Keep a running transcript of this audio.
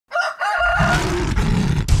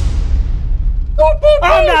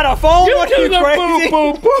I'm not a phone. What are you crazy?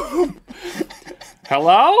 Boop, boop, boop.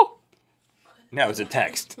 Hello? No, it's a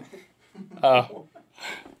text. Oh.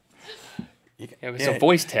 It was a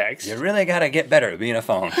voice text. You really got to get better at being a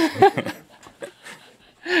phone.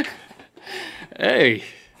 Hey.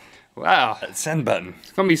 Wow. That send button.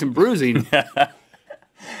 It's going to be some bruising.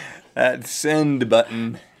 That send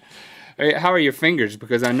button. Hey, how are your fingers?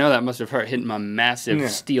 Because I know that must have hurt hitting my massive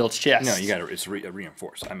steel chest. No, you got to. It's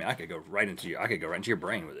reinforced. I mean, I could go right into your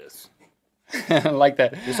brain with this. Like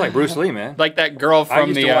that. Just like Bruce Lee, man. Like that girl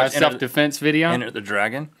from the self-defense video. Enter the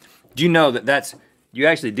Dragon. Do you know that you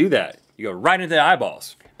actually do that? You go right into the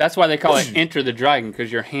eyeballs. That's why they call it Enter the Dragon,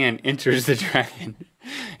 because your hand enters the dragon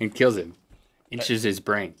and kills him. Inches his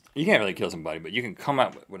brain. You can't really kill somebody, but you can come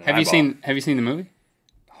out with an eyeball. Have you seen the movie?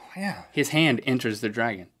 Oh, yeah. His hand enters the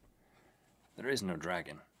dragon. There is no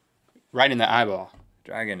dragon. Right in the eyeball.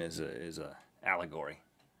 Dragon is a allegory.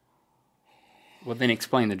 Well, then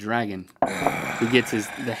explain the dragon. Who gets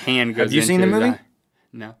the hand goes into his eye. Have you seen the movie?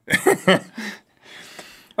 No.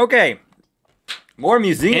 Okay. More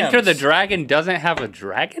museums. Enter the Dragon doesn't have a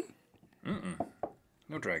dragon? Mm-mm.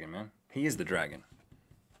 No dragon, man. He is the dragon.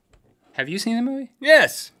 Have you seen the movie?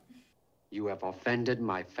 Yes. You have offended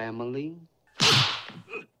my family.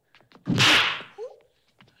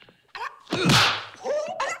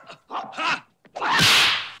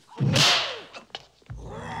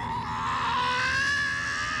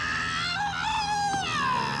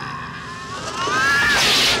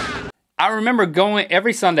 I remember going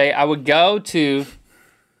every Sunday. I would go to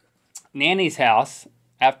Nanny's house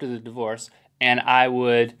after the divorce, and I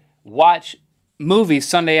would watch movies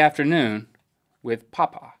Sunday afternoon with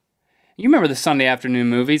Papa. You remember the Sunday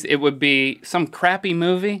afternoon movies? It would be some crappy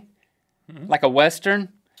movie, like a Western.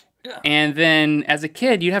 Yeah. And then as a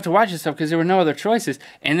kid, you'd have to watch this stuff because there were no other choices.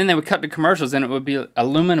 And then they would cut to commercials, and it would be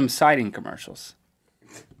aluminum siding commercials.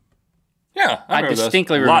 Yeah, I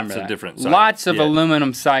distinctly remember Lots of different siding. Lots of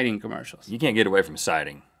aluminum siding commercials. You can't get away from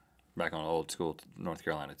siding back on old school North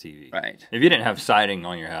Carolina TV. Right. If you didn't have siding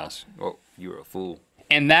on your house, well, you were a fool.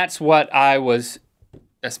 And that's the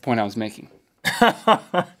point I was making.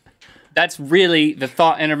 That's really the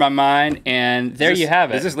thought entered my mind, and there you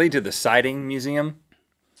have it. Does this lead to the siding museum?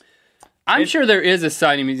 I'm sure there is a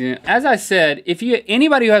siding museum. As I said,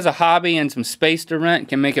 anybody who has a hobby and some space to rent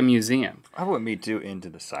can make a museum. I wouldn't be too into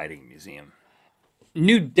the siding museum.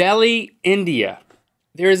 New Delhi, India.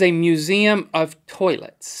 There is a museum of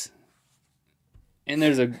toilets. And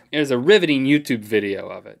there's a riveting YouTube video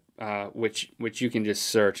of it, which you can just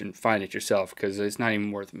search and find it yourself because it's not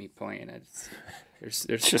even worth me playing it. There's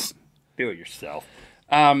just do it yourself.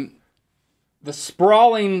 The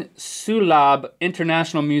sprawling Sulabh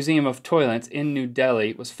International Museum of Toilets in New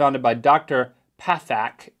Delhi was founded by Dr.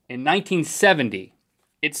 Pathak in 1970.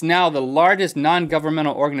 It's now the largest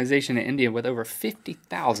non-governmental organization in India with over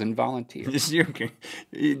 50,000 volunteers. You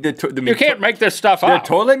can't make this stuff up. The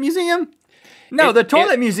toilet museum? No, the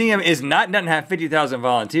toilet museum doesn't have 50,000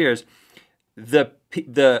 volunteers.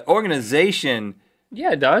 The organization...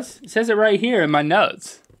 Yeah, it does. It says it right here in my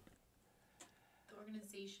notes.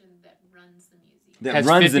 Has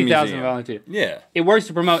 50,000 volunteers. Yeah. It works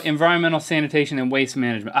to promote environmental sanitation and waste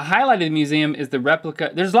management. A highlight of the museum is the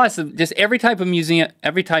replica. There's lots of, just every type of museum,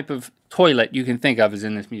 every type of toilet you can think of is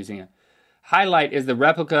in this museum. Highlight is the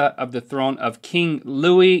replica of the throne of King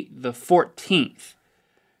Louis XIV.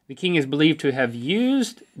 The king is believed to have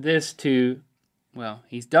used this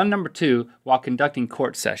he's done number 2 while conducting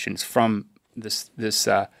court sessions from this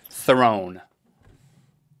throne.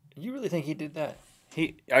 You really think he did that?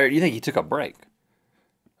 Or you think he took a break?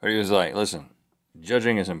 Or he was like, listen,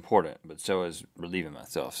 judging is important, but so is relieving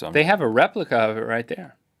myself. So they have a replica of it right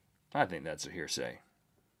there. I think that's a hearsay.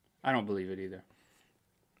 I don't believe it either.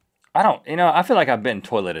 I feel like I've been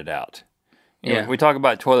toileted out. You know, we talk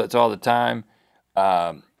about toilets all the time.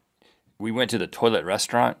 We went to the toilet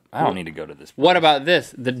restaurant. I don't need to go to this place. What about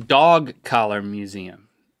this? The Dog Collar Museum.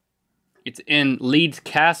 It's in Leeds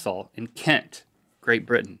Castle in Kent, Great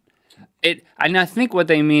Britain. And I think what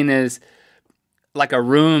they mean is like a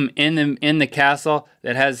room in the castle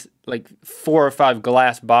that has like 4 or 5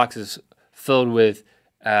 glass boxes filled with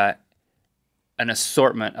an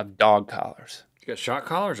assortment of dog collars. You got shot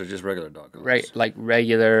collars or just regular dog collars? Right, like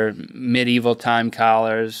regular medieval time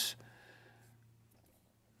collars.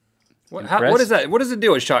 What is that? What is the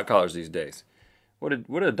deal with shot collars these days? What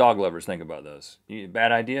do dog lovers think about those?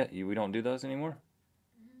 Bad idea? We don't do those anymore?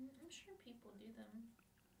 I'm sure people do them.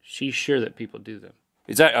 She's sure that people do them.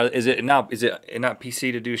 Is it not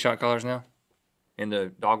PC to do shot collars now? In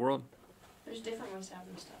the dog world? There's different ways to have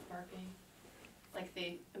them stop barking. Like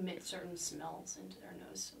they emit certain smells into their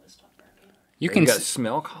nose so they stop barking. You They can. got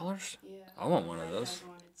smell collars? Yeah. I want one of those.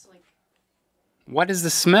 It's like, What is the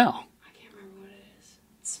smell? I can't remember what it is.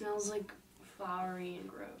 It smells like flowery and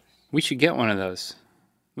gross. We should get one of those.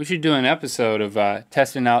 We should do an episode of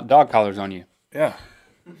testing out dog collars on you. Yeah.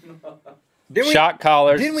 Shock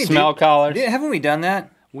collars, smell collars. Haven't we done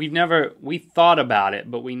that? We thought about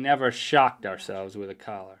it, but we never shocked ourselves with a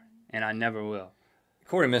collar, and I never will.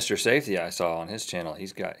 According to Mr. Safety, I saw on his channel,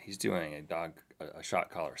 he's doing a shock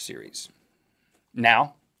collar series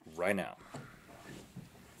Now? right now.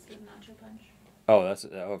 It's the Nacho Punch. Oh, that's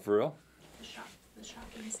for real? The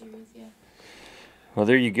shocking series, yeah. Well,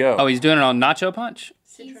 there you go. Oh, he's doing it on Nacho Punch?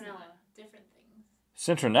 Citronella. Different things.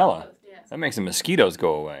 Citronella. Both, yeah. That makes the mosquitoes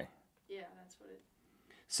go away. Yeah, that's what it.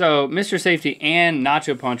 So, Mr. Safety and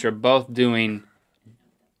Nacho Punch are both doing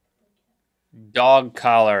dog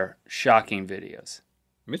collar shocking videos.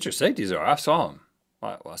 Mr. Safety's are. I saw them.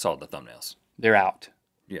 Well, I saw the thumbnails. They're out.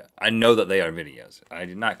 Yeah, I know that they are videos. I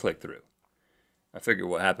did not click through. I figured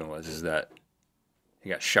what happened was that he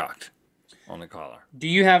got shocked on the collar. Do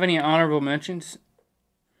you have any honorable mentions?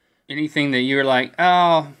 Anything that you're like,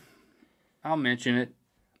 oh, I'll mention it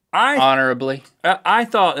honorably? I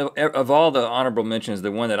thought of all the honorable mentions,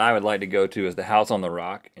 the one that I would like to go to is the House on the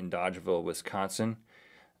Rock in Dodgeville, Wisconsin.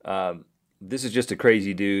 This is just a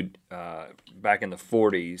crazy dude. Back in the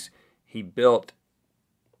 40s, he built,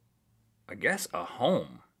 I guess,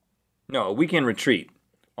 a weekend retreat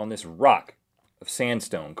on this rock of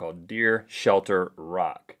sandstone called Deer Shelter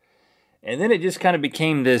Rock. And then it just kind of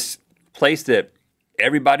became this place that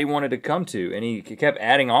everybody wanted to come to, and he kept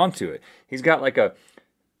adding on to it. He's got like a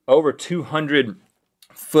over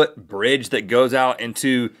 200-foot bridge that goes out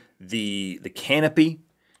into the canopy.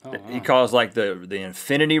 Oh, wow. He calls like the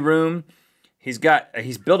infinity room. He's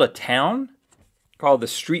built a town called the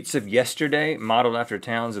Streets of Yesterday, modeled after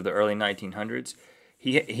towns of the early 1900s.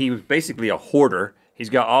 He was basically a hoarder. He's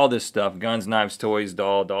got all this stuff: guns, knives, toys,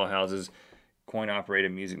 doll houses,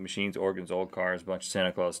 coin-operated music machines, organs, old cars, a bunch of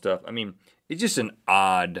Santa Claus stuff. I mean, it's just an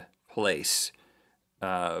odd place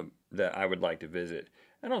that I would like to visit.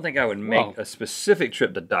 I don't think I would make a specific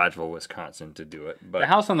trip to Dodgeville, Wisconsin to do it. But the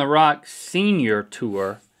House on the Rock Senior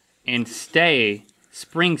Tour and Stay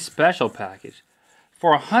Spring Special Package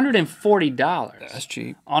for $140. That's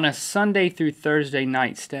cheap. On a Sunday through Thursday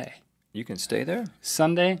night stay. You can stay there?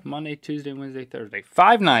 Sunday, Monday, Tuesday, Wednesday, Thursday.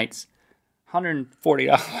 5 nights,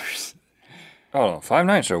 $140. Oh, 5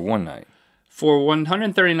 nights or 1 night? For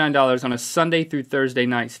 $139 on a Sunday through Thursday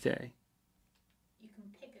night stay. You can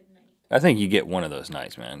pick a night. I think you get one of those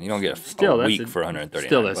nights, man. You don't get a week for $139.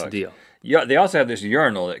 Still, that's a deal. Yeah, they also have this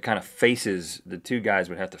urinal that kind of faces, the two guys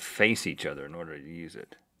would have to face each other in order to use it.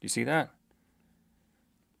 Do you see that?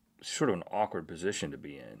 It's sort of an awkward position to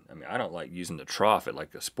be in. I mean, I don't like using the trough at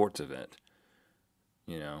like a sports event,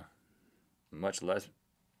 you know, much less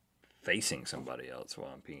facing somebody else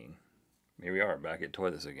while I'm peeing. Here we are, back at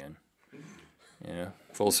toilets again. You know,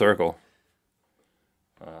 full circle.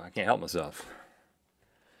 I can't help myself.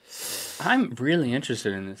 I'm really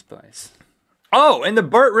interested in this place. Oh, and the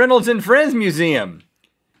Burt Reynolds and Friends Museum.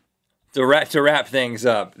 To wrap things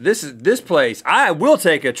up, this place. I will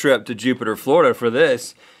take a trip to Jupiter, Florida for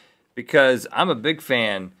this, because I'm a big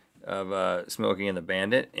fan of Smokey and the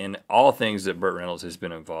Bandit and all things that Burt Reynolds has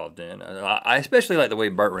been involved in. I especially like the way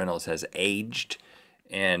Burt Reynolds has aged,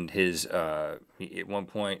 and his at one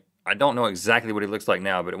point, I don't know exactly what he looks like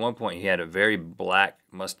now, but at one point he had a very black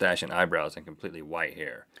mustache and eyebrows and completely white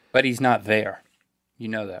hair. But he's not there. You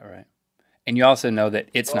know that, right? And you also know that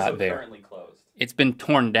it's not there. Currently closed. It's been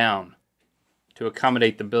torn down to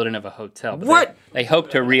accommodate the building of a hotel. But What? They hope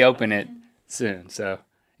to reopen it soon. So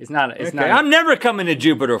it's not. It's Okay, not. I'm never coming to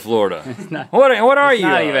Jupiter, Florida. not- What are you?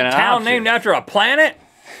 not A even an town option. named after a planet?